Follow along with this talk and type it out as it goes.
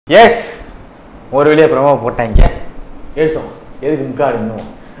S ஒரு வெளியே promo போட்டாங்க எடுத்தோம் எதுக்கு முக்காடு இன்னும்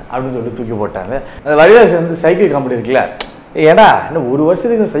அப்படின்னு சொல்லி தூக்கி போட்டாங்க. அந்த வழியில் வந்து சைக்கிள் கம்பெனி இருக்குல்ல, ஏன்னா இன்னும் ஒரு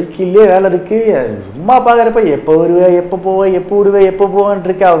வருஷத்துக்கு சைக்கிள்லேயே வேலை இருக்குது, சும்மா பார்க்குறப்ப எப்போ வருவேன் எப்போ போவேன் எப்போ விடுவேன் எப்போ போவேன்னு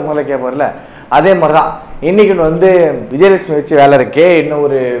இருக்கு அவங்க மேலே கேட்பார்ல. அதே மாதிரி தான் இன்றைக்கி வந்து விஜயலட்சுமி வச்சு வேலை இருக்கே, இன்னும்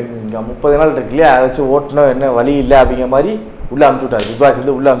ஒரு 30 நாள் இருக்கு இல்லையா, அதை வச்சு ஓட்டணும், என்ன வழி இல்லை அப்படிங்கிற மாதிரி உள்ளே அமுச்சு விட்டார். பிக் பாஸ்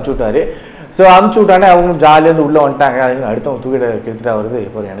வந்து உள்ளே அமுச்சு விட்டார். ஸோ அமுச்சு விட்டானே அவங்களும் ஜாலியாக உள்ளே வந்துட்டாங்க. அதுக்கு அடுத்தவங்க தூக்கிட்ட கெடுத்துட்டா வருது.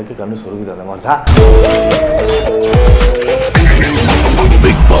 இப்போ எனக்கு கண்ணு சொருகுது. அந்த மாதிரி தான்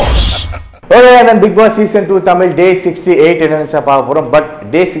பிக் பாஸ். ஓகே, தென் பிக் பாஸ் சீசன் 2 தமிழ் டே 68 என்ன நினச்சா பார்க்க போகிறோம். பட்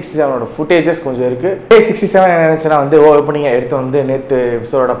டே 67ஓட ஃபுட்டேஜஸ் கொஞ்சம் இருக்குது. டே 67 என்ன நினச்சேன்னா வந்து ஓப்பனிங் எடுத்து வந்து நேற்று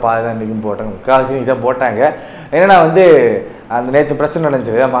எபிசோடோட தான் இன்றைக்கும் போட்டாங்க, முக்கால்வாசி இதான் போட்டாங்க. என்னன்னா வந்து அந்த நேற்று பிரச்சனை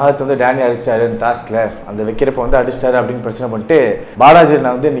நடந்துச்சு, மகத் வந்து டேனி அடிச்சிட்டாரு அந்த டாஸ்கில், அந்த வைக்கிறப்ப வந்து அடிச்சிட்டாரு அப்படின்னு பிரச்சனை பண்ணிட்டு பாலாஜி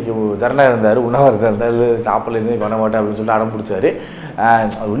நான் வந்து இன்றைக்கி தர்ணா இருந்தார், உணவரதாக இருந்தார், சாப்பிட்லேருந்து பண்ண மாட்டேன் அப்படின்னு சொல்லிட்டு அடம் பிடிச்சாரு.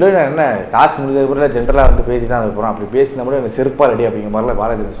 உள்ள என்ன டாஸ்க் முடிஞ்சது கூட ஜென்ரலாக வந்து பேசி தான் இருக்கிறோம், அப்படி பேசினா கூட எனக்கு செருப்பா ரெடி அப்படிங்கிற மாதிரிலாம்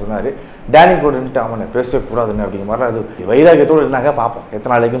பாலாஜி சொன்னார். டேனி கூட நின்றுட்டு அவனை பேசவே கூடாதுன்னு அப்படிங்கிற மாதிரிலாம் அது வைராகியத்தோடு இருந்தாங்க. பார்ப்போம்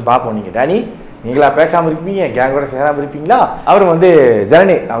எத்தனை நாளைக்கும் பார்ப்போம். நீங்கள் டேனி நீங்களா பேசாமல் இருப்பீங்க, கேங்கோட சேராமல் இருப்பீங்களா? அவர் வந்து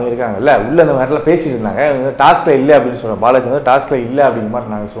ஜனனி அவங்க இருக்காங்கல்ல உள்ள அந்த மாதிரிலாம் பேசிட்டு இருந்தாங்க. டாஸ்கில் இல்லை அப்படின்னு சொல்லுவாங்க, பாலாஜி வந்து டாஸ்கில் இல்லை அப்படிங்கிற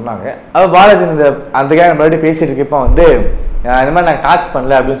மாதிரி நாங்கள் சொன்னாங்க. அவர் பாலாஜி அந்த கேங் மறுபடியும் பேசிட்டு இருக்கப்போ வந்து இந்த மாதிரி நாங்கள் டாஸ்க்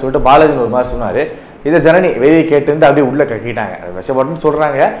பண்ணல அப்படின்னு சொல்லிட்டு பாலாஜின்னு ஒரு மாதிரி சொன்னார். இதை ஜனனி வெளியே கேட்டு அப்படியே உள்ளே கட்டிட்டாங்க. அது விஷப்பட்டுன்னு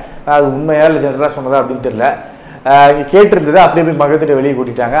சொல்கிறாங்க, அது உண்மையா இல்லை ஜென்ரலாக சொன்னதா அப்படின்னு தெரியல. இங்கே கேட்டிருந்தது அப்படியே போய் மகத்திட்ட வெளியே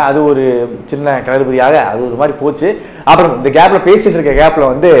கூட்டிட்டாங்க. அது ஒரு சின்ன கலர்பரியாக அது ஒரு மாதிரி போச்சு. அப்புறம் இந்த கேப்பில் பேசிகிட்டு இருக்க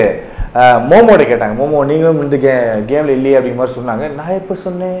கேப்பில் வந்து மோமோட கேட்டாங்க, மோமோ நீங்களும் இந்த கேமில் இல்லையே அப்படிங்கிற மாதிரி சொன்னாங்க. நான் எப்போ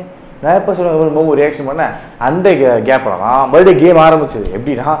சொன்னேன் மோமோ ரியாக்ஷன் பண்ணேன். அந்த கேப்பில் தான் மறுபடியும் கேம் ஆரம்பிச்சது.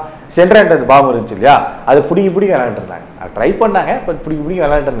 எப்படின்னா சென்ட்ரண்ட் அந்த பாம்பு இருந்துச்சு இல்லையா, அது பிடிக்கி விளையாண்டுட்டு இருந்தாங்க. அது ட்ரை பண்ணாங்க, பட் பிடிக்கி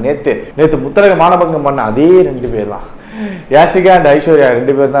விளையாண்டுட்டு நேற்று முத்தரக மானபங்கம் பண்ண அதே 2 பேர் தான், யாஷிகா அண்ட் ஐஸ்வர்யா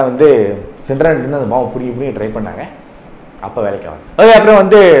 2 பேர் தான் வந்து சென்ட்ரண்ட் அந்த பாம்பு பிடிக்கி ட்ரை பண்ணாங்க. அப்போ வேலைக்கு ஆகும். அதே அப்புறம்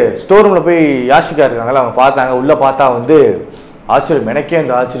வந்து ஸ்டோர் ரூமில் போய் யாஷிகா இருக்காங்கல்ல, அவங்க பார்த்தாங்க. உள்ளே பார்த்தா வந்து ஆச்சரியம், எனக்கே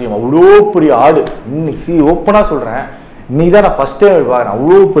அந்த ஆச்சரியம், அவ்வளோ பெரிய ஆடு. இன்னைக்கு ஓப்பனாக சொல்கிறேன், இன்னைக்கு தான் நான் ஃபஸ்ட் டைம் பார்க்குறேன்.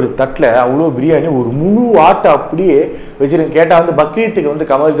 அவ்வளோ பெரிய தட்டில் அவ்வளோ பிரியாணி, ஒரு முழு ஆட்டை அப்படியே வச்சுருக்கேன். கேட்டால் வந்து பக்ரீத்துக்கு வந்து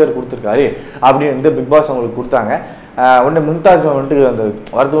கமல் சார் கொடுத்துருக்காரு அப்படின்னு வந்து பிக் பாஸ் அவங்களுக்கு கொடுத்தாங்க. உடனே மும்தாஜ் வந்துட்டு அந்த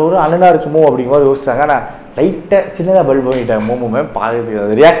வரது ஒரு அண்ணனாக இருக்குமோ அப்படிங்கிற மாதிரி யோசிச்சாங்க. ஆனால் லைட்டாக சின்னதாக பல்ப் பண்ணிட்டாங்க மோமோமே பார்க்கறதுக்கு.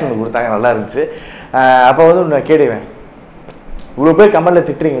 அது ரியாக்ஷன் கொடுத்தாங்க, நல்லா இருந்துச்சு. அப்போ வந்து நான் கேடுவேன், இவ்வளோ பேர் கமலில்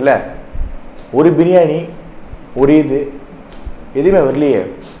திட்டுறீங்கல்ல, ஒரு பிரியாணி ஒரு இது எதுவுமே வரலையே,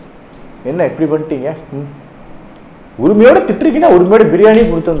 என்ன இப்படி பண்ணிட்டீங்க? உரிமையோட திட்டுறீங்கன்னா உரிமையோட பிரியாணி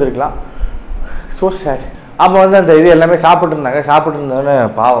கொடுத்து வந்துருக்கலாம். So sad. அப்போ வந்து அந்த இது எல்லாமே சாப்பிட்டு இருந்தோன்னே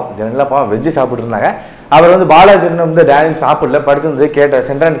பாவம் ஜெனரலாக பாவம் வெஜ்ஜு சாப்பிட்டு இருந்தாங்க. அவர் வந்து பாலாஜி வந்து டேனி சாப்பிடல, படுத்து கேட்ட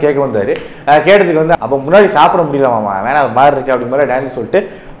சென்ட்ரான் கேட்க வந்தார். கேட்டதுக்கு வந்து அப்போ முன்னாடி சாப்பிட முடியலாமா, வேணாம் பார் இருக்கு அப்படி மாதிரி டேனி சொல்லிட்டு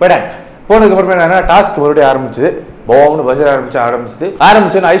போயிட்டாங்க. போனதுக்கப்புறமே என்னன்னா டாஸ்க் மறுபடியும் ஆரம்பிச்சுது. போம்னு பஸ்ஸில்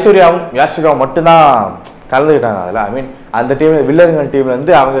ஆரம்பிச்சோன்னு ஐஸ்வர்யாவும் யாஷிகாவும் மட்டும்தான் கலந்துக்கிட்டாங்க அதில். ஐ மீன் அந்த டீமில் வில்லர்கள் டீமில்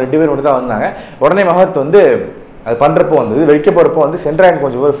வந்து அவங்க 2 பேர் மட்டும் தான் வந்தாங்க. உடனே மகத் வந்து அது பண்ணுறப்போ வந்து வெடிக்க போகிறப்போ வந்து சென்ட்ரான்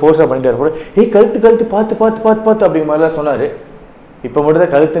கொஞ்சம் ஒரு ஃபோர்ஸாக பண்ணிட்டு இருப்போம். கழுத்து பார்த்து அப்படிங்கிற மாதிரிலாம் சொன்னார். இப்போ மட்டும்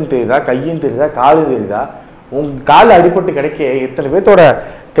தான் கழுத்துன்னு தெரியுதா, கையும் தெரியுதா, காலும் தெரியுதா? உங்கள் காலில் அடிபட்டு கிடைக்க எத்தனை பேர்த்தோட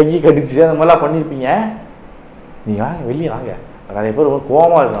கையை கடிச்சு அந்த மாதிரிலாம் பண்ணியிருப்பீங்க. நீங்கள் வாங்க வெளியே வாங்க, நிறைய பேர் ரொம்ப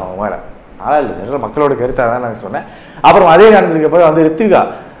கோவமாக இருக்கும் அவங்க மேலே. ஆனால் இல்லை ஜெனரல் மக்களோட கருத்தாக தான் நாங்கள் சொன்னேன். அப்புறம் அதே நடந்திருக்கப்போ வந்து ரித்திகா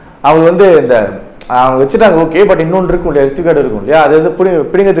அவங்க வந்து இந்த அவங்க வச்சுட்டாங்க ஓகே, பட் இன்னொன்று இருக்கும் இல்லையா, ரித்திகாடு இருக்கும் இல்லையா, அது வந்து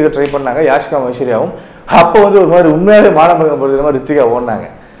பிடிங்கிறதுக்கு ட்ரை பண்ணாங்க யாஷிகாவும் ஐஸ்வர்யாவும். அப்போ வந்து ஒரு மாதிரி உண்மையாகவே மானபங்கம் போடுற மாதிரி ரித்திகா ஓடினாங்க.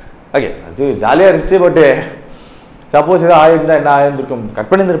 ஓகே, அது ஜாலியாக இருந்துச்சு. பட்டு சப்போஸ் ஏதாவது ஆயிருந்தா என்ன ஆயிருந்திருக்கும், கட்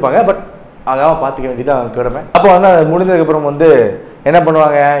பண்ணியிருந்திருப்பாங்க. பட் அதாக பார்த்துக்க வேண்டியதான் கிடமை. அப்போ வந்து அது முடிஞ்சதுக்கப்புறம் வந்து என்ன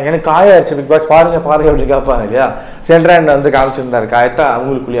பண்ணுவாங்க, எனக்கு காயாயிருச்சு பிக் பாஸ் பாருங்க அப்படின்னு கேட்பாங்க இல்லையா. சென்ட்ரான் வந்து காமிச்சிருந்தாரு காயத்தான்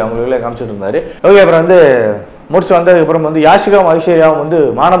அவங்களுக்குள்ளே காமிச்சிட்டு இருந்தாரு. ஓகே, அப்புறம் வந்து முடிச்சு வந்ததுக்கப்புறம் வந்து யாஷிகாவும் ஐஸ்வர்யாவும் வந்து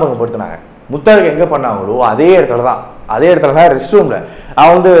மானபங்கம் படுத்தினாங்க. முத்தாருக்கு எங்கே பண்ணாங்களோ அதே இடத்துல தான் ரெஸ்ட் ரூமில்.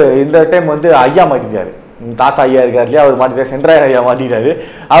 அவன் வந்து இந்த டைம் வந்து ஐயா மாட்டிட்டாரு, தாத்தா ஐயா இருக்கார் இல்லையா, அவர் மாட்டிட்டார். சென்ட்ராயன் ஐயா மாட்டிட்டாரு.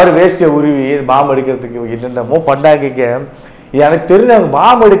 அவர் வேஸ்ட்டை உருவி பாம்பு எடுக்கிறதுக்கு என்னென்னமோ பண்ணாங்க. எனக்கு தெரிஞ்ச அவங்க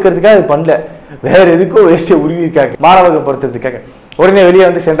பாம்பு எடுக்கிறதுக்காக அது பண்ணல, வேற எதுக்கும் வேஸ்ட்டை உருவிருக்காங்க மாணவகப்படுத்துறதுக்காக. உடனே வெளியே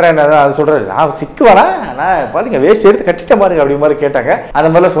வந்து சென்ட்ராயன் அதை சொல்கிறாரு, நான் சிக்குவானா, நான் பாருங்க வேஸ்ட் எடுத்து கட்டிட்ட பாருங்க அப்படி மாதிரி கேட்டாங்க. அந்த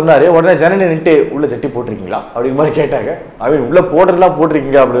மாதிரிலாம் சொன்னார். உடனே ஜனனி நின்று உள்ள ஜட்டி போட்டிருக்கீங்களா அப்படிங்கிற மாதிரி கேட்டாங்க. அவங்க உள்ள போடுறதுலாம்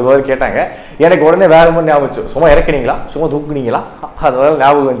போட்டிருக்கீங்க அப்படி மாதிரி கேட்டாங்க. எனக்கு உடனே வேற மாதிரி ஞாபகம், சும்மா இறக்குனீங்களா, சும்மா தூக்குனீங்களா, அதனால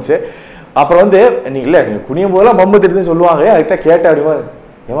ஞாபகம் வந்துச்சு. அப்புறம் வந்து நீங்கள் இல்லை நீங்கள் குனியும் போதெல்லாம் பம்பு தெரியுதுன்னு சொல்லுவாங்க, அதுக்கு தான் கேட்டேன் அப்படிமா.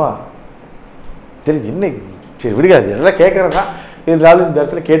 ஏமா தெரியுது என்ன, சரி விடுகாது எல்லாம் கேட்குறது தான், இருந்தாலும் இந்த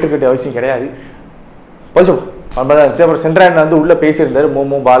இடத்துல கேட்டுக்கட்டிய அவசியம் கிடையாது. கொஞ்சம் அப்புறம் சென்ட்ரான் வந்து உள்ளே பேசியிருந்தாரு.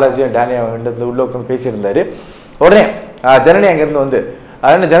 மோமோ பாலாஜி டேனியா வந்து உள்ளே உட்காந்து பேசியிருந்தாரு. உடனே ஜனனி அங்கேருந்து வந்து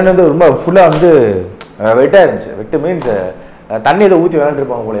அதனால ஜனனி வந்து ரொம்ப ஃபுல்லாக வந்து வெட்டாக இருந்துச்சு. வெட்டு மீன்ஸ் தண்ணி ஏதோ ஊற்றி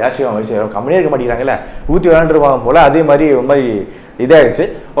விளாண்டுருப்பாங்க போல. யாசிகா வயசு கம்மியாக இருக்க மாட்டேங்கிறாங்கல்ல, ஊற்றி விளாண்டுருப்பாங்க போல். அதே மாதிரி ஒரு மாதிரி இதாகிடுச்சு.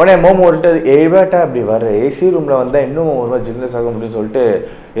 உடனே மோமோ வந்துட்டு ஏவேட்டா அப்படி வர ஏசி ரூமில் வந்தால் இன்னும் ஒரு மாதிரி ஜில்னஸ் ஆகும் அப்படின்னு சொல்லிட்டு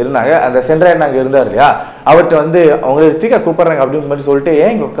இருந்தாங்க. அந்த சென்ட்ராயன் அங்கே இருந்தார் இல்லையா, அவர்கிட்ட வந்து அவங்க ரித்திகா கூப்பிட்றாங்க அப்படின்னு மாதிரி சொல்லிட்டு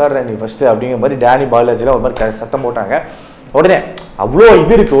ஏன் இங்கே உட்காடுறேன் நீ ஃபஸ்ட்டு அப்படிங்கிற மாதிரி டேனி பாலாஜிலாம் ஒரு மாதிரி சத்தம் போட்டாங்க. உடனே அவ்வளோ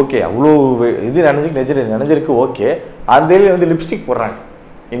இது இருக்குது, ஓகே அவ்வளோ இது நினைஞ்சிருக்கு ஓகே. அந்த வந்து லிப்ஸ்டிக் போடுறாங்க.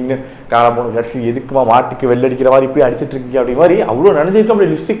 இன்னும் காலை போன கடைசி எதுக்குமா மாட்டுக்கு வெள்ளடிக்கிற மாதிரி இப்படி அடிச்சிட்டு இருக்கீங்க அப்படி மாதிரி அவ்வளோ நினைஞ்சிருக்கும்.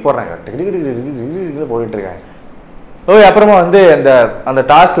 அப்படி லிப்ஸ்டிக் போடுறாங்க, போட்டுட்டு இருக்காங்க. ஓகே அப்புறமா வந்து அந்த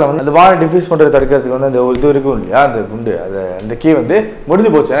டாஸ்கில் வந்து அந்த வானை டிஃப்யூஸ் பண்ணுறது தடுக்கிறதுக்கு வந்து அந்த இது இருக்கும் இல்லையா, அந்த குண்டு அந்த கீ வந்து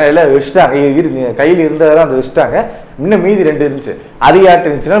முடிஞ்சு போச்சு. எல்லாம் வச்சுட்டாங்க, கையில் இருந்ததெல்லாம் அந்த வச்சுட்டாங்க. இன்னும் மீதி 2 இருந்துச்சு. அது யார்கிட்ட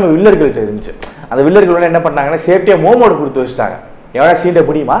இருந்துச்சுன்னா நம்ம வில்லர்கள்ட்ட இருந்துச்சு. அந்த வில்லர்கள் என்ன பண்ணாங்கன்னா சேஃப்டியாக மோமோடு கொடுத்து வச்சுட்டாங்க. எவனா சீண்டை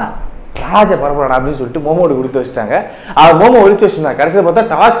பிடிமா ராஜ பரப்பரானா அப்படின்னு சொல்லிட்டு மோமோடு கொடுத்து வச்சுட்டாங்க. மோமோ ஒழிச்சு வச்சுருந்தாங்க. கடைசியில் பார்த்தா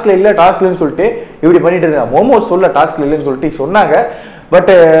டாஸ்கில் இல்லை டாஸ்க்லன்னு சொல்லிட்டு இப்படி பண்ணிட்டு இருந்தாங்க. மோமோ சொல்ல டாஸ்கில் இல்லைன்னு சொல்லிட்டு சொன்னாங்க.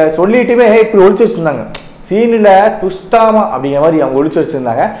 பட் சொல்லிட்டுமே இப்படி ஒழிச்சு வச்சுருந்தாங்க. சீனில் ட்விஸ்டாமா அப்படிங்கிற மாதிரி அவங்க ஒழிச்சு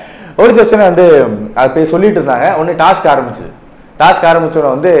வச்சுருந்தாங்க. ஒழிச்சு வச்சுன்னா வந்து அது போய் சொல்லிட்டு இருந்தாங்க. உடனே டாஸ்க் ஆரம்பிச்சுது. டாஸ்க்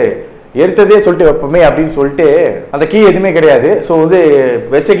ஆரம்பிச்சோன்னா வந்து எடுத்ததே சொல்லிட்டு வைப்போமே அப்படின்னு சொல்லிட்டு அந்த கீ எதுவுமே கிடையாது. ஸோ வந்து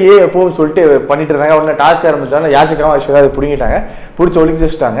வச்ச கீயே எப்போவும் சொல்லிட்டு பண்ணிட்டு இருந்தாங்க. உடனே டாஸ்க் ஆரம்பிச்சாலும் யாசிகாவும் ஐஸ்வர்யா அதை பிடிங்கிட்டாங்க. பிடிச்சி ஒழிச்சு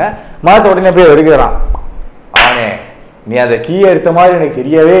வச்சுட்டாங்க. மாத்த உடனே போய் எடுக்கிறான். அவனே நீ அந்த கீயை எடுத்த மாதிரி எனக்கு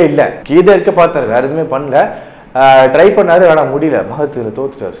தெரியவே இல்லை. கீ தான் எடுக்க பார்த்தாரு, வேற எதுவுமே பண்ணல. ட்ரை பண்ணாரு, ஆனால் முடியல. மகத்தில்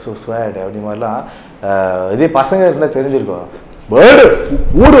தோத்துட்டார். ஸோ ஸ்வேட் அப்படி மாதிரிலாம் இதே பசங்க இருந்தால் தெரிஞ்சிருக்கும். பேர்டு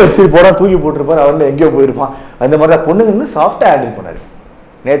ஊடு வச்சு போறா தூக்கி போட்டிருப்பாரு, அவன் எங்கேயோ போயிருப்பான். அந்த மாதிரி தான் பொண்ணுங்க சாஃப்டாக ஹேண்டில் பண்ணாரு.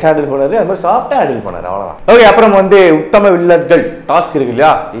 நேற்று ஹேண்டில் பண்ணாரு, அது மாதிரி சாஃப்டாக ஹேண்டில் பண்ணாரு. அவ்வளோதான். ஓகே அப்புறம் வந்து உத்தம வில்லர்கள் டாஸ்க் இருக்கு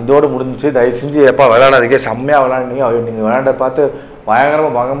இல்லையா, இதோடு முடிஞ்சிச்சு. தயவு செஞ்சு எப்போ விளையாடாதீங்க, செம்மையாக விளையாடுனீங்க. நீங்கள் விளையாண்ட பார்த்து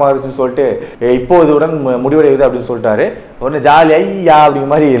பயங்கரமாக இருந்துச்சுன்னு சொல்லிட்டு இப்போ இதுவுடன் முடிவடையுது அப்படின்னு சொல்லிட்டாரு. உடனே ஜாலி ஐயா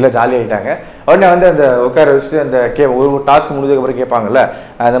அப்படிங்கிற மாதிரி எல்லாம் ஜாலி ஆகிட்டாங்க. உடனே வந்து அந்த உட்கார வச்சுட்டு அந்த ஒரு டாஸ்க் முடிஞ்சதுக்கப்புறம் கேட்பாங்கல்ல,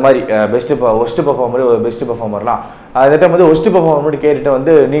 அந்த மாதிரி ஒஸ்ட் பர்ஃபார்மர் ஒரு பெஸ்ட் பர்ஃபார்மர்லாம் அந்த டைம் வந்து ஒஸ்ட் பர்ஃபார்மர் கேட்டுட்டு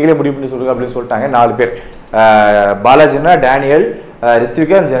வந்து நீங்களே முடிவு பண்ணி சொல்லுங்க அப்படின்னு சொல்லிட்டாங்க. 4 பேர். பாலாஜினா டேனியல்,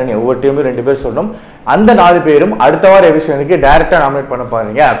 ரித்விகா, ஜனனி, ஒவ்வொரு டீமும் 2 பேர் சொல்லணும். அந்த 4 பேரும் அடுத்த வார எபிசோடுக்கு டைரக்டா நாமினேட் பண்ண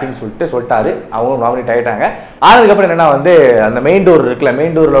பாருங்க அப்படின்னு சொல்லிட்டாரு. அவங்களும் நாமினேட் ஆயிட்டாங்க. ஆனதுக்கப்புறம் என்னன்னா வந்து அந்த மெயின் டோர் இருக்குல்ல,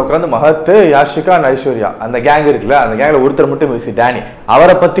 மெயின் டோர்ல உட்காந்து மஹத், யாஷிகா, ஐஸ்வர்யா அந்த கேங் இருக்குல்ல, அந்த கேங்ல ஒருத்தர் மட்டும் பேசி டேனி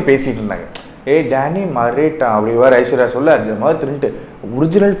அவரை பத்தி பேசிட்டு இருந்தாங்க. டேனி மரேட்டான் அப்படி வேற ஐஸ்வர்யா சொல்ல மஹத் இருந்துட்டு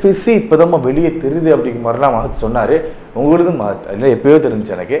ஒரிஜினல் ஃபேஸ் இப்போதான் வெளியே தெரியுது அப்படிங்கிற மாதிரிலாம் மஹத் சொன்னாரு. உங்களுக்கு மஹத் அதில் எப்பயோ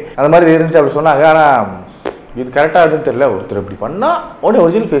தெரிஞ்சு எனக்கு அந்த மாதிரி இருந்துச்சு அப்படி சொன்னாங்க. ஆனால் இது கரெக்டாக அப்படின்னு தெரியல. ஒருத்தர் இப்படி பண்ணால் உடனே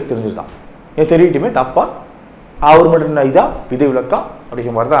ஒரிஜினல் ஃபேஸ் தெரிஞ்சுருக்கான். ஏன் தெரியட்டுமே தப்பா அவர் மட்டும் இதா விதை விளக்கா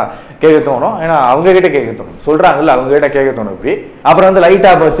அப்படிங்கிற மாதிரி தான் கேட்க தோணும். ஏன்னா அவங்க கிட்ட கேட்க தோணும், சொல்றாங்கல்ல அவங்க கிட்ட கேட்க தோணும் இப்படி. அப்புறம் வந்து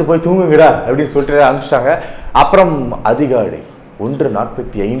லைட்டா வச்சு போய் தூங்குங்கடா அப்படின்னு சொல்லிட்டு அனுப்பிச்சிட்டாங்க. அப்புறம் அதிகாலை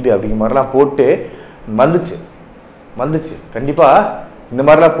 1:45 அப்படிங்கிற மாதிரிலாம் போட்டு வந்துச்சு. கண்டிப்பா இந்த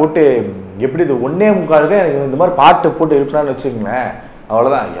மாதிரிலாம் போட்டு எப்படி இது 1:45 எனக்கு இந்த மாதிரி பாட்டு போட்டு இருப்பினான்னு வச்சுக்கோங்களேன்,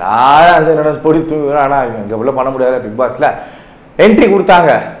 அவ்வளோதான். யாரும் அது என்ன போட்டு தூங்குறோம். ஆனால் இங்கே உள்ள பண்ண முடியாது. பிக் பாஸ்ல என்ட்ரி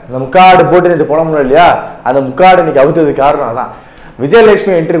கொடுத்தாங்க. அந்த முக்காடு போட்டு இது போட முடியல இல்லையா, அந்த முக்காடு இன்னைக்கு அவுத்ததுக்கு காரணம் அதான்.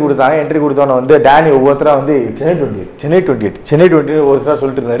 விஜயலட்சுமி என்ட்ரி கொடுத்தாங்க. என்ட்ரி கொடுத்தோன்னு வந்து டேனி ஒவ்வொருத்தரா வந்து சென்னை 28 ஒருத்தரா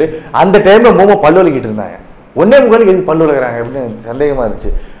சொல்லிட்டு இருந்தாரு. அந்த டைம்ல மோமோ பல்லு வலிக்கிட்டு இருந்தாங்க. 1:45 எதுக்கு பல்லு வளர்க்குறாங்க அப்படின்னு சந்தேகமா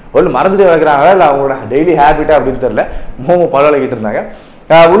இருந்துச்சு. ஒரு மறந்துட்டு வளர்க்குறாங்களா இல்லை அவங்களோட டெய்லி ஹேபிட்டா அப்படின்னு தெரியல. மோமோ பல்லு வலிக்கிட்டு இருந்தாங்க.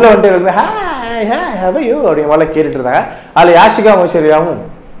 உள்ள வந்துட்டு ஹவையோ அப்படிங்கிற மாதிரிலாம் கேட்டுட்டு இருந்தாங்க. அதில் யாஷிகா ஐஸ்வர்யாவும்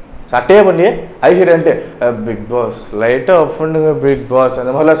சட்டையே பண்ணி ஐஸ்வர்யான்ட்டு பிக் பாஸ் லைட்டாக ஆஃப் பண்ணுங்க பிக் பாஸ்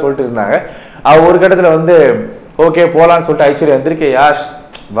அந்த மாதிரிலாம் சொல்லிட்டு இருந்தாங்க. ஒரு கட்டத்தில் வந்து ஓகே போகலான்னு சொல்லிட்டு ஐஸ்வர்யா வந்துருக்கு. யாஷ்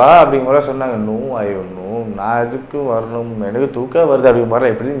வா அப்படிங்கிற மாதிரி சொன்னாங்க. நோ நான் எதுக்கு வரணும், எனக்கு தூக்கம் வருது அப்படிங்கிற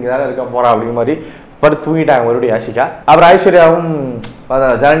மாதிரி, எப்படி இங்கே தானே இருக்க போகிறா அப்படிங்கிற மாதிரி படுத்து தூங்கிட்டாங்க மறுபடியும் யாஷிகா. அப்புறம் ஐஸ்வர்யாவும்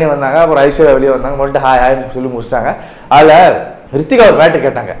ஜனனி வந்தாங்க. அப்புறம் ஐஸ்வர்யா வெளியே வந்தாங்க. மட்டும் ஹாய்னு சொல்லி முடிச்சிட்டாங்க. அதில் ரித்திகா ஒரு மேட்ரு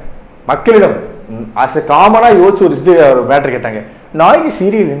கேட்டாங்க. மக்களிடம் அஸ் எ காமனாக யோசிச்சு ஒரு ரித்திகா ஒரு மேட்ரு கேட்டாங்க. நாய்க்கு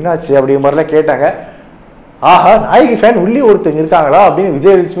சீரியல் என்னாச்சு அப்படிங்கிற மாதிரிலாம் கேட்டாங்க. ஆஹா நாய்க்கு ஃபேன் உள்ளே ஒருத்தங்க இருக்காங்களா அப்படின்னு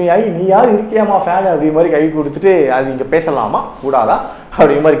விஜயலட்சுமி நீ யார் இருக்கியாமா ஃபேன் அப்படிங்கிற மாதிரி கை கொடுத்துட்டு அது இங்கே பேசலாமா கூடாதா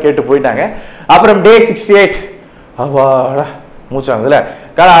அப்படிங்கிற மாதிரி கேட்டு போயிட்டாங்க. அப்புறம் டே 68 அவாடா மூச்சாங்கல்ல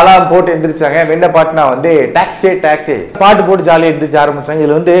காலை அலாம் போட்டு எந்திரிச்சாங்க. என்ன பாட்டுனா வந்து டாக்ஸே பாட்டு போட்டு ஜாலியாக எந்திரிச்சு ஆரம்பிச்சாங்க.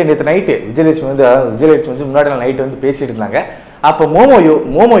 இதில் வந்து நேற்று நைட்டு விஜயலட்சுமி வந்து முன்னாடி நைட்டு வந்து பேசிட்டு இருந்தாங்க. அப்போ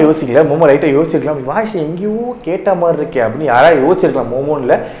மோமோ யோசிக்கல. மோமோ லைட்டாக யோசிச்சிருக்கலாம், வாய்ஸ் எங்கேயோ கேட்ட மாதிரி இருக்கே அப்படின்னு யாராவது யோசிச்சிருக்கலாம். மோமோன்னு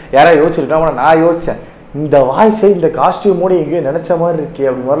இல்லை யாராவது யோசிச்சிருக்கலாம். ஆனால் நான் யோசித்தேன் இந்த வாய்ஸை இந்த காஸ்டியூமோடு எங்கேயோ நினச்ச மாதிரி இருக்கே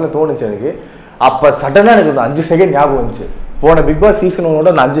அப்படி மாதிரிலாம் தோணுச்சு எனக்கு. அப்போ சடனாக எனக்கு ஒரு 5 செகண்ட் ஞாபகம் வந்துச்சு. போன பிக் பாஸ் சீசன்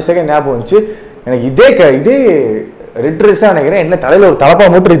 1 அந்த 5 செகண்ட் ஞாபகம் வந்துச்சு எனக்கு. இதே ரெட் ட்ரெஸ்ஸாக நினைக்கிறேன். என்ன தலையில் ஒரு தலப்பா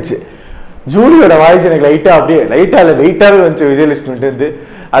மூட்டுருச்சு. ஜூலியோட வாய்ஸ் எனக்கு லைட்டா இல்லை வெயிட்டாகவே வந்துச்சு விஜயலட்சுமிட்டு இருந்து.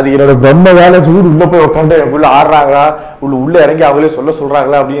 அது என்னோட பிரம்ம வேலை. ஜூலி உள்ள போய் உட்காந்து எனக்குள்ள ஆடுறாங்களா உள்ள இறங்கி அவங்களே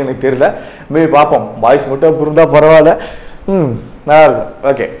சொல்றாங்களா அப்படின்னு எனக்கு தெரியல. மேபி பார்ப்போம். வாய்ஸ் மட்டும் புரிந்தா பரவாயில்ல. நல்லா இருக்கும்.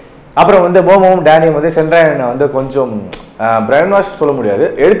 ஓகே. அப்புறம் வந்து மோமோவும் டேனியும் வந்து சென்ட்ராயனை வந்து கொஞ்சம் பிரைன் வாஷ் சொல்ல முடியாது,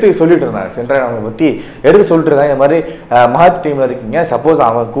 எடுத்து சொல்லிட்டு இருந்தாங்க. சென்ட்ராயன் அவங்க பற்றி எடுத்து சொல்லிட்டு இருந்தாங்க. இந்த மாதிரி மஹத் டீமில் இருக்கீங்க, சப்போஸ்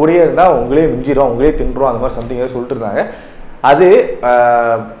அவன் கூடயே இருந்தால் உங்களே மிஞ்சிடும், உங்களே தின்றும், அந்த மாதிரி சம்திங் சொல்லிட்டு இருந்தாங்க. அது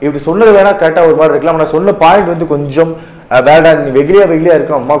இப்படி சொன்னது வேணா கரெக்டாக ஒரு மாதிரி இருக்கலாம். நான் சொன்ன பாயிண்ட் வந்து கொஞ்சம் வேடா, நீ வெகுலியா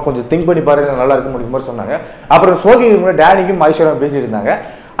இருக்கும் அம்மா, கொஞ்சம் திங்க் பண்ணி பாருங்க, நல்லா இருக்கும் முடியும் மாதிரி சொன்னாங்க. அப்புறம் ஸ்மோக்கிங் டேனிக்கும் ஐஸ்வர்யாவும் பேசிட்டு இருந்தாங்க.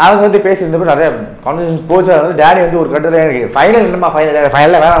 அவங்க வந்து பேசியிருந்தப்போ நிறைய கான்வர்சேஷன் போச்சு. வந்து டேனி வந்து ஒரு கட்டத்தில் எனக்கு ஃபைனல் என்னமா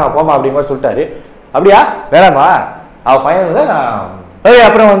ஃபைனலில் வேணாம் போமா அப்படிங்கிற மாதிரி சொல்லிட்டாரு. அப்படியா வேணாமா அவள் ஃபைனல் தான் நான்.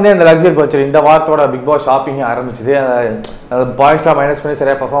 அப்புறம் வந்து இந்த லக்ஸரி பர்ச்சர் இந்த வாரத்தோட பிக் பாஸ் ஷாப்பிங் ஆரம்பிச்சது. அந்த பாயிண்ட்ஸ்லாம் மைனஸ் பண்ணி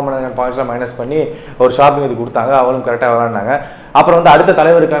சரியாக பர்ஃபார்ம் பண்ண பாயிண்ட்ஸ்லாம் மைனஸ் பண்ணி ஒரு ஷாப்பிங் இது கொடுத்தாங்க. அவளும் கரெக்டாக விளாண்டாங்க. அப்புறம் வந்து அடுத்த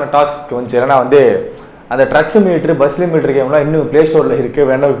தலைவருக்கான டாஸ்க் வந்துச்சு. ஏன்னா வந்து அந்த ட்ரக்ஸ் மீட்ரு பஸ் மீட்ரு கேம்லாம் இன்னும் ப்ளே ஸ்டோரில் இருக்குது,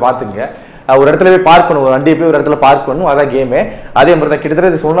 வேணா போய் பார்த்துங்க. ஒரு இடத்துல போய் பார்க் பண்ணுவோம், வண்டியை போய் ஒரு இடத்துல பார்க் பண்ணும், அதான் கேமு. அதே மாதிரி தான்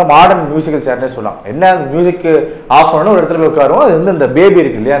கிட்டத்தட்ட இது சொன்னால் மாடர்ன் மியூசிக்கல் சேர்னே சொல்லலாம். என்ன மியூசிக் ஆஃப் பண்ணணும், ஒரு இடத்துல போய் உட்காரும். அது வந்து இந்த பேபி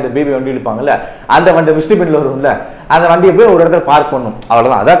இருக்கு இல்லையா, அந்த பேபி வண்டி இழுப்பாங்கல்ல, அந்த வண்டி மிஸ்டிபின்ல வரும்ல, அந்த வண்டியை போய் ஒரு இடத்துல பார்க் பண்ணும்.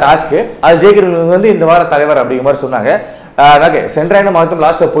 அவ்வளோதான், அதான் டாஸ்க்கு. அது ஜெயிக்கிறவங்க வந்து இந்த வார தலைவர் அப்படிங்கிற மாதிரி சொன்னாங்க. ஓகே. சென்ட்ராயனை மட்டும்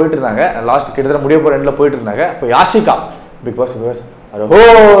லாஸ்ட்டில் போயிட்டு இருந்தாங்க. லாஸ்ட் கிட்டத்தட்ட முடிய போகிற எண்டில் போயிட்டு இருந்தாங்க. இப்போ யாஷிகா பிக் பாஸ்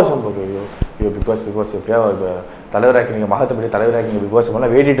அது பிக் பாஸ் எப்படியா தலைவராக்கி நீங்கள் மகத்தப்படி தலைவராக்கி பிக் பாஸ்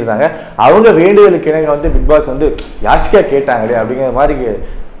எல்லாம் வேண்டிட்டு இருந்தாங்க. அவங்க வேண்டுதலுக்கு இணங்க வந்து பிக் பாஸ் வந்து யாஷிகா கேட்டாங்களே அப்படிங்கிற மாதிரி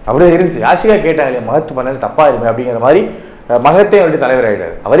அப்படியே இருந்துச்சு. யாஷிகா கேட்டாங்களே மகத்து பண்ணது தப்பா இருமே அப்படிங்கிற மாதிரி மகத்தே வந்து தலைவர்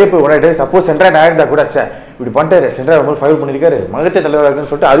ஆகிட்டாரு. அவரே போய் உடனே சப்போஸ் சென்ட்ராயன் ஆகிட்டா கூட இப்படி பண்ணிட்டாரு, சென்ட்ராயன் ரொம்ப ஃபைல் பண்ணியிருக்காரு, மகத்தே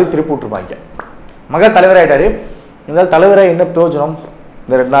தலைவராக்குன்னு சொல்லிட்டு அதையும் திருப்பி விட்டுருப்பாங்க. மகத் தலைவராகிட்டாரு. இருந்தாலும் தலைவராக என்ன பிரயோஜனம்?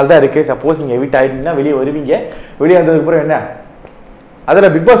 இந்த 2 நாள் தான் இருக்குது. சப்போஸ் நீங்கள் எவிட் ஆகிட்டீங்கன்னா வெளியே வருவீங்க. வெளியே வந்ததுக்கப்புறம் என்ன?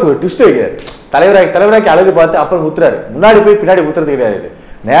 அதில் பிக் பாஸ் ஒரு ட்விஸ்ட் வைக்கிறார். தலைவராக்கி அழகு பார்த்து அப்புறம் ஊத்துறாரு. முன்னாடி போய் பின்னாடி ஊத்துறது கிடையாது,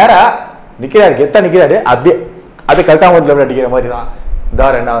 நேராக நிற்கிறாரு, கெத்தா நிற்கிறாரு. அப்படியே கரெக்டாக லெவலில் அடிக்கிற மாதிரி தான். இந்த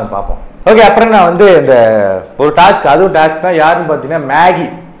வாரம் என்ன பார்ப்போம். ஓகே. அப்புறம் நான் வந்து இந்த ஒரு டாஸ்க், அதுவும் டாஸ்க் தான். யாருன்னு பார்த்தீங்கன்னா மேகி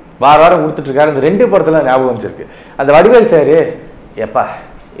வாரம் கொடுத்துட்ருக்காரு. இந்த 2 படத்தில் ஞாபகம் வச்சிருக்கு. அந்த வடிவேல் சார் எப்பா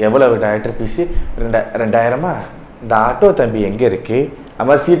எவ்வளோ டாக்டர் பீஸு 2000 இந்த ஆட்டோ தம்பி எங்கே இருக்குது, அது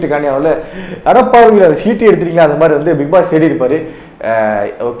மாதிரி சீட்டுக்காண்டி அவ்வளோ அடப்பாவீங்க அந்த சீட்டு எடுத்துட்டீங்க. அந்த மாதிரி வந்து பிக் பாஸ் தேடி இருப்பார்.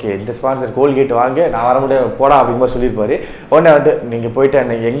 ஓகே இந்த ஸ்பான்சர் கோல்கேட் வாங்க, நான் வர முடியாது போடா அப்படிங்கிற மாதிரி சொல்லியிருப்பாரு. உடனே வந்து நீங்கள் போயிட்டு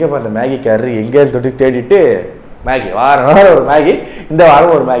அன்னைக்கு எங்கே அந்த மேகி காரரு எங்கேன்னு தொட்டு தேடிட்டு மேகி வாரம் ஒரு மேகி, இந்த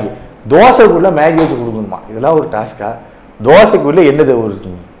வாரம் ஒரு மேகி, தோசைக்குள்ளே மேகி வச்சு கொடுக்கணுமா? இதெல்லாம் ஒரு டாஸ்க்கா? தோசைக்குள்ளே என்னது ஒரு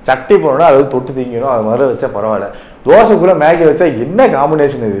சட்டி போடணும், அதை தொட்டு திங்கணும், அது மாதிரி வச்சா பரவாயில்ல. தோசைக்குள்ளே மேகி வச்சா என்ன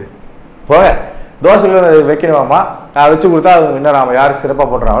காம்பினேஷன் இது? போக தோசைக்குள்ளே வைக்கணுமாம்மா, வச்சு கொடுத்தா அவங்க இன்னும் நாம யாரும் சிறப்பாக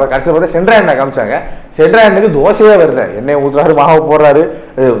போடுறாங்க. அவ்வளோ கடைசியில் பார்த்தா சென்ட்ராயனை காமிச்சாங்க. சென்ட்ராயனுக்கு தோசையே வரல. எண்ணெய் ஊற்றுறாரு, மாவு போடுறாரு,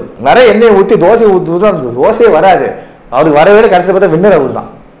 நிறைய எண்ணெயை ஊற்றி தோசை ஊற்றுறது அந்த தோசையே வராது. அவருக்கு வரவே கடைசியில் பார்த்தா வின்னர் அவர் தான்,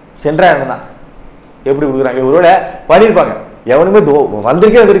 சென்ட்ராயன் தான். எப்படி கொடுக்குறாங்க? ஒருவேளை பண்ணியிருப்பாங்க, எவனுமே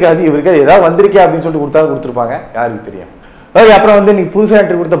வந்திருக்காது, இவருக்கு ஏதாவது வந்திருக்கே அப்படின்னு சொல்லிட்டு கொடுத்துருப்பாங்க, யாருக்கு தெரியும். ஓகே. அப்புறம் வந்து நீ புதுசாக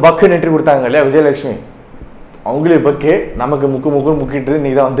என்ட்ரி கொடுத்த பக்குன்னு என்ட்ரி கொடுத்தாங்க இல்லையா விஜயலட்சுமி, அவங்களே பக்கு நமக்கு முக்கிட்டு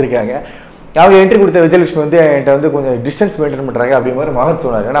நீ தான் வந்திருக்காங்க. அவங்க என்ட்ரி கொடுத்த விஜயலட்சுமி வந்து என்கிட்ட வந்து கொஞ்சம் டிஸ்டன்ஸ் மெயின்டைன் பண்ணுறாங்க அப்படிங்கிற மாதிரி மகத்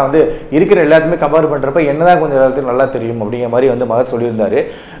சொன்னார். ஏன்னா வந்து இருக்கிற எல்லாத்தையுமே கம்பேர் பண்ணுறப்ப என்னதான் கொஞ்சம் எல்லாத்துக்கும் நல்லா தெரியும் அப்படிங்கிற மாதிரி வந்து மகத் சொல்லியிருந்தாரு.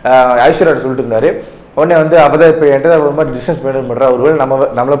 ஐஸ்வர்யா சொல்லிட்டு இருந்தாரு. உடனே வந்து அப்போதான் இப்போ என்கிட்ட ஒரு மாதிரி டிஸ்டன்ஸ் மெயின்டைன் பண்ணுறா, ஒருவேளை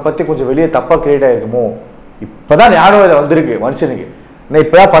நம்மளை பற்றி கொஞ்சம் வெளியே தப்பாக கிரியேட் ஆகிருக்குமோ, இப்போ தான் ஞாபகம் இதை வந்திருக்கு மனுஷனுக்கு, நான்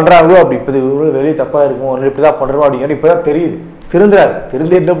இப்போ தான் பண்ணுறாங்களோ, அப்படி இப்போ வெளியே தப்பாக இருக்குமோ, இப்படி தான் பண்ணுறோம் அப்படிங்கிற இப்போ தான் தெரியுது.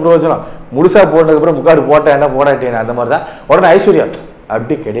 திருந்து என்ன பிரயோஜனம், முழுசாக போட்டதுக்கப்புறம் முக்காடு போட்டேன் என்ன போடாட்டேன் அந்த மாதிரி தான். உடனே ஐஸ்வர்யா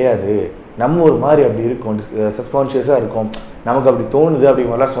அப்படி கிடையாது, நம்ம ஒரு மாதிரி அப்படி இருக்கும், சப்கான்ஷியஸாக இருக்கும், நமக்கு அப்படி தோணுது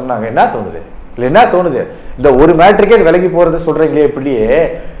அப்படிங்கிற மாதிரிலாம் சொன்னாங்க. என்ன தோணுது? இல்லை என்ன தோணுது? இந்த ஒரு மேட்ருக்கே விலகி போகிறத சொல்கிறீங்களே, இப்படியே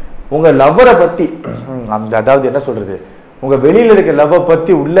உங்கள் லவ்வரை பற்றி அந்த அதாவது என்ன சொல்கிறது, உங்கள் வெளியில் இருக்க லவ்வை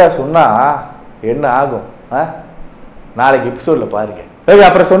பற்றி உள்ளே சொன்னால் என்ன ஆகும்? நாளைக்கு எபிசோடில் பாருங்கள்.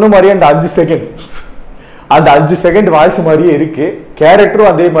 அப்புறம் சொன்ன மாதிரியே அந்த 5 செகண்ட் வாய்ஸ் மாதிரியே இருக்கு. கேரக்டரும்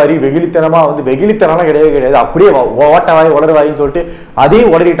அதே மாதிரி வெகுளித்தனமா வந்து வெகுளித்தனம்லாம் கிடையாது, அப்படியே ஓட்டவாய் உளரவாயின்னு சொல்லிட்டு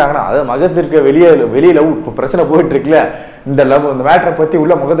அதையும் உளறிட்டாங்கன்னா, அதாவது மகத்திற்கு வெளியில இப்போ பிரச்சனை போயிட்டு இருக்குல்ல, இந்த மேட்டரை பத்தி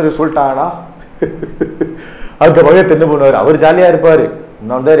உள்ள முகத்திற்கு சொல்லிட்டாங்கன்னா அதுக்கு மகத் என்ன பண்ணுவார்? அவர் ஜாலியா இருப்பாரு,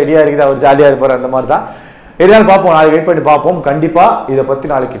 இன்னொன்று தான் ரெடியா இருக்குது, அவர் ஜாலியா இருப்பாரு. அந்த மாதிரி தான் எதாவது பார்ப்போம், நாளைக்கு வெயிட் பண்ணி பார்ப்போம். கண்டிப்பா இதை பத்தி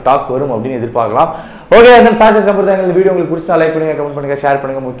நாளைக்கு டாக் வரும் அப்படின்னு எதிர்பார்க்கலாம். ஓகே, அந்த சாஸ்திர சம்பிரதாயங்கள் வீடியோ உங்களுக்கு பிடிச்சா லைக் பண்ணுங்க, கமெண்ட் பண்ணுங்க, ஷேர்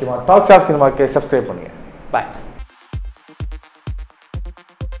பண்ணுங்க, முக்கியமாக டாக்ஸ் ஆஃப் சினிமாக்கு சப்ஸ்கிரைப் பண்ணுங்க. Bye.